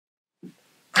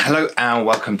Hello and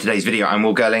welcome to today's video. I'm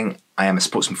Will Girling. I am a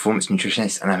sports and performance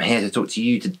nutritionist and I'm here to talk to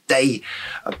you today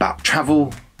about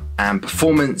travel and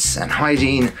performance and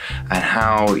hygiene and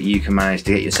how you can manage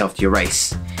to get yourself to your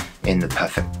race in the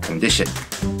perfect condition.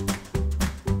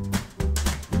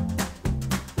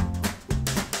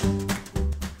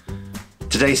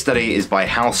 Today's study is by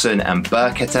Halson and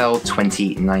Burke et al.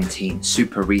 2019,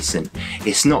 super recent.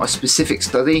 It's not a specific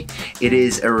study, it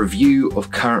is a review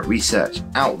of current research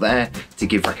out there to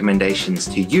give recommendations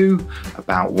to you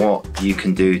about what you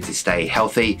can do to stay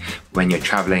healthy when you're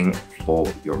traveling for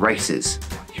your races.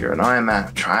 If you're an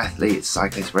Ironman, triathlete,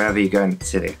 cyclist, wherever you're going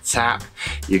to the TAP,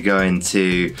 you're going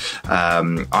to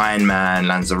Ironman,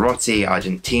 Lanzarote,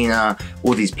 Argentina,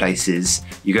 all these places.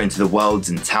 You're going to the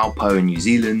Worlds in Taupo in New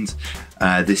Zealand.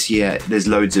 This year, there's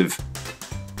loads of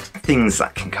things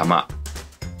that can come up.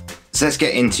 So let's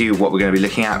get into what we're going to be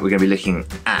looking at. We're going to be looking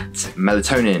at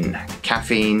melatonin,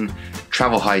 caffeine,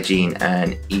 travel hygiene,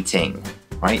 and eating,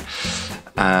 right?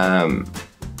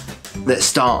 Let's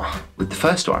start with the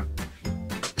first one.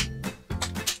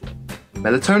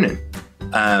 Melatonin.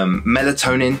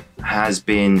 Melatonin has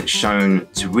been shown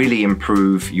to really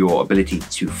improve your ability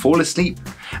to fall asleep.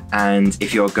 And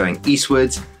if you're going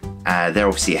eastwards, they're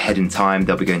obviously ahead in time,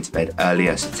 they'll be going to bed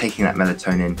earlier, so taking that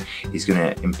melatonin is going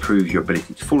to improve your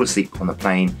ability to fall asleep on the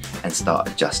plane and start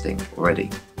adjusting already.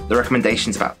 The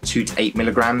recommendation is about 2 to 8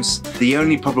 milligrams. The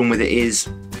only problem with it is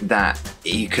that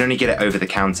you can only get it over the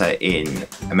counter in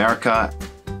America,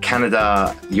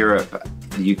 Canada, Europe,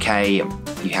 the UK,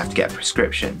 you have to get a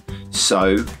prescription.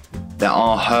 So there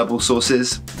are herbal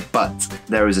sources, but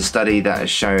there is a study that has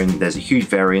shown there's a huge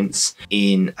variance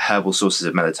in herbal sources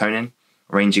of melatonin,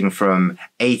 ranging from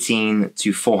 18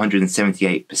 to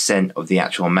 478% of the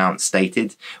actual amount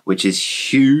stated, which is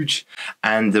huge.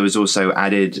 And there was also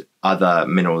added other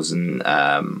minerals and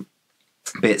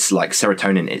bits like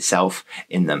serotonin itself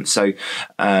in them. So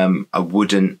I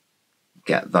wouldn't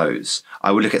get those.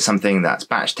 I would look at something that's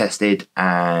batch tested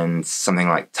and something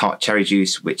like tart cherry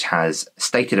juice, which has a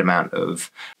stated amount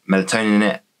of melatonin in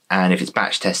it. And if it's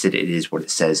batch tested, it is what it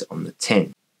says on the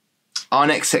tin. Our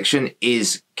next section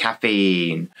is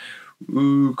caffeine.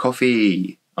 Ooh,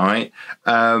 coffee. All right.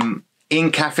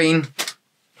 In Caffeine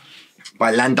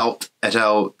by Landolt et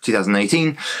al.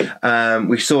 2018,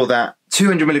 we saw that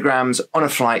 200 milligrams on a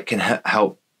flight can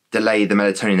help delay the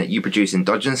melatonin that you produce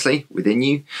endogenously within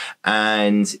you,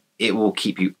 and it will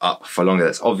keep you up for longer.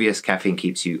 That's obvious. Caffeine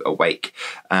keeps you awake.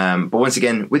 But once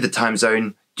again, with the time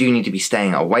zone, do you need to be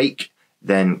staying awake?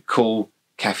 Then cool,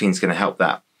 caffeine's going to help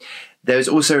that. There's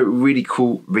also really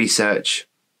cool research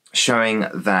showing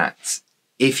that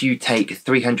if you take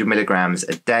 300 milligrams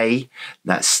a day,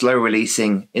 that's slow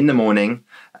releasing in the morning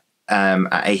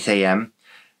at 8 AM,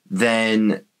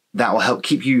 then that will help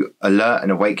keep you alert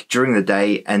and awake during the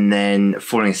day and then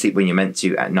falling asleep when you're meant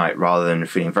to at night rather than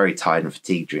feeling very tired and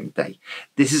fatigued during the day.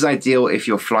 This is ideal if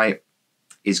your flight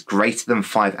is greater than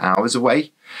 5 hours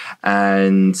away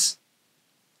and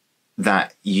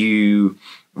that you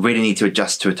really need to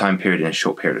adjust to a time period in a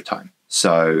short period of time.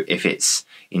 So if it's,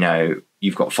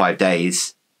 you've got 5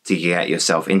 days to get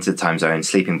yourself into the time zone,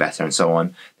 sleeping better and so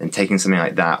on, then taking something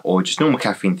like that or just normal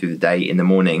caffeine through the day in the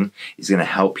morning is going to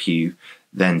help you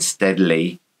then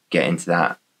steadily get into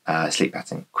that sleep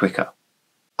pattern quicker.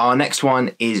 Our next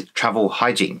one is travel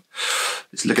hygiene.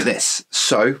 Let's look at this.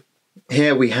 So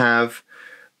here we have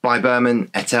by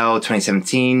Berman et al.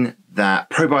 2017 that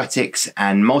probiotics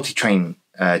and multi-chain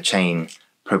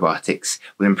probiotics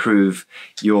will improve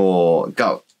your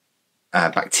gut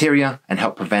bacteria and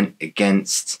help prevent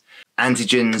against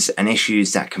antigens and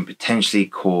issues that can potentially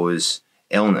cause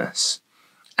illness.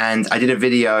 And I did a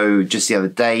video just the other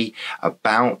day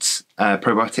about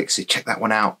probiotics, so check that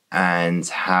one out and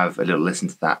have a little listen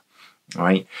to that. All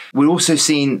right. We've also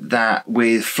seen that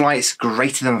with flights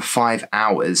greater than 5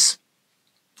 hours,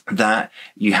 that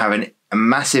you have a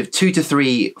massive 2 to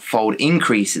 3-fold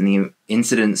increase in the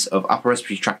incidence of upper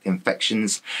respiratory tract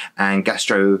infections and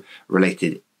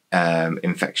gastro-related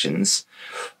infections.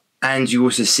 And you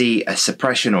also see a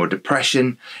suppression or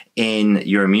depression in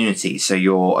your immunity. So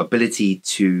your ability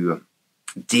to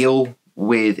deal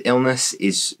with illness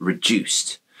is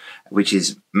reduced, which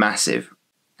is massive.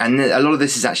 And a lot of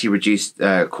this is actually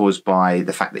caused by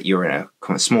the fact that you're in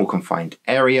a small confined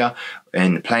area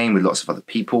in the plane with lots of other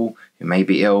people who may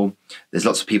be ill. There's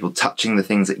lots of people touching the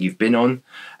things that you've been on,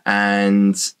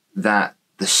 and that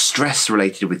the stress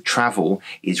related with travel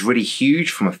is really huge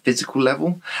from a physical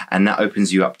level, and that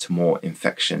opens you up to more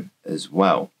infection as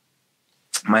well.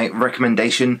 My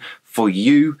recommendation for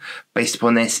you based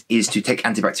upon this is to take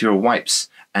antibacterial wipes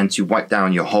and to wipe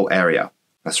down your whole area.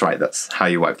 That's right, that's how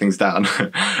you wipe things down.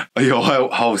 Your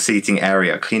whole seating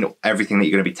area, clean everything that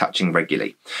you're going to be touching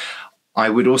regularly. I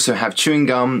would also have chewing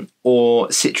gum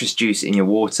or citrus juice in your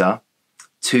water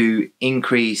to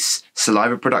increase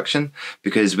saliva production,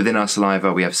 because within our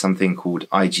saliva we have something called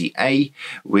IgA,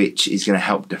 which is going to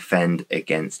help defend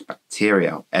against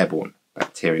bacteria, airborne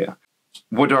bacteria.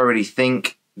 What do I really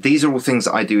think? These are all things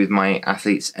that I do with my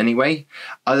athletes anyway.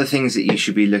 Other things that you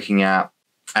should be looking at,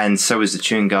 and so is the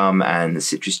chewing gum and the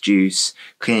citrus juice,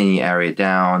 cleaning the area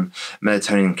down,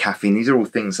 melatonin and caffeine. These are all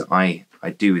things that I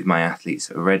do with my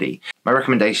athletes already. My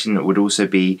recommendation would also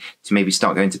be to maybe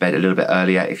start going to bed a little bit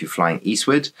earlier if you're flying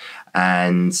eastward,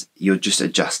 and you'll just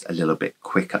adjust a little bit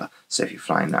quicker, so if you're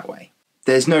flying that way.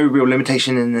 There's no real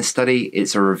limitation in this study.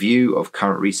 It's a review of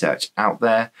current research out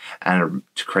there and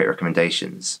to create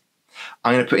recommendations.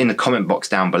 I'm going to put in the comment box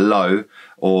down below,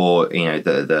 or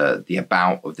the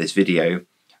about of this video,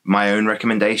 my own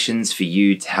recommendations for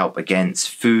you to help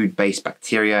against food-based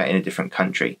bacteria in a different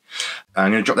country. I'm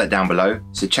going to drop that down below,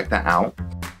 so check that out.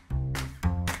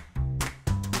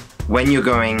 When you're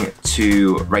going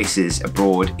to races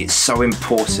abroad, it's so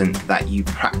important that you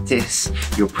practice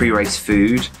your pre-race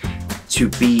food to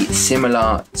be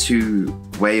similar to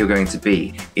where you're going to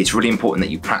be. It's really important that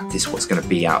you practice what's going to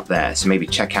be out there. So maybe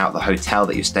check out the hotel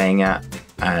that you're staying at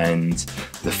and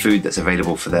the food that's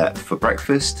available for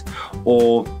breakfast,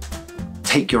 or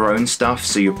take your own stuff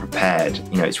so you're prepared.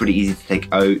 It's really easy to take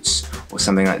oats or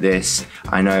something like this.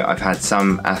 I know I've had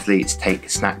some athletes take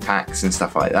snack packs and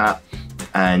stuff like that,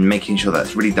 and making sure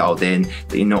that's really dialed in,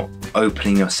 that you're not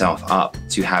opening yourself up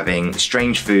to having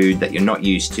strange food that you're not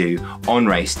used to on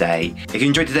race day. If you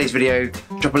enjoyed today's video,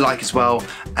 drop a like as well,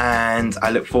 and I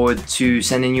look forward to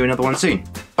sending you another one soon.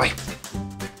 Bye.